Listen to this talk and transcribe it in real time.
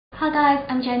Hi guys,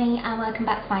 I'm Jenny and welcome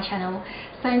back to my channel.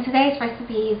 So in today's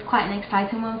recipe is quite an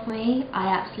exciting one for me. I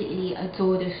absolutely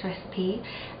adore this recipe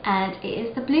and it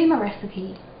is the bloomer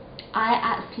recipe. I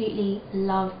absolutely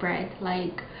love bread.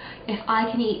 Like, if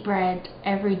I can eat bread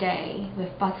every day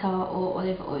with butter or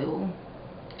olive oil,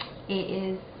 it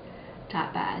is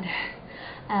that bad.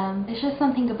 There's just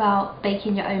something about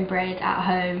baking your own bread at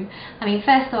home. I mean,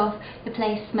 first off, the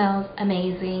place smells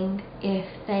amazing. If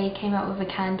they came out with a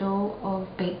candle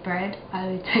of baked bread, I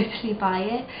would totally buy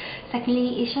it.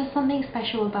 Secondly, it's just something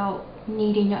special about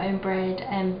kneading your own bread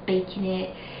and baking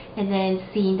it and then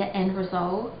seeing the end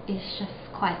result. It's just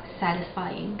quite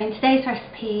satisfying. In today's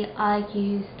recipe, I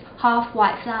used half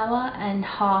white flour and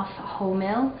half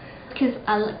wholemeal because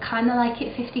I kind of like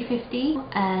it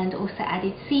 50-50, and also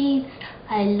added seeds.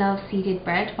 I love seeded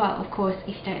bread, but of course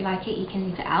if you don't like it you can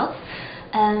leave it out.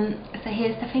 So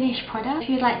here's the finished product. If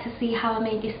you'd like to see how I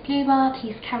made this bloomer,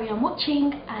 please carry on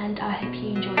watching and I hope you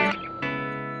enjoy.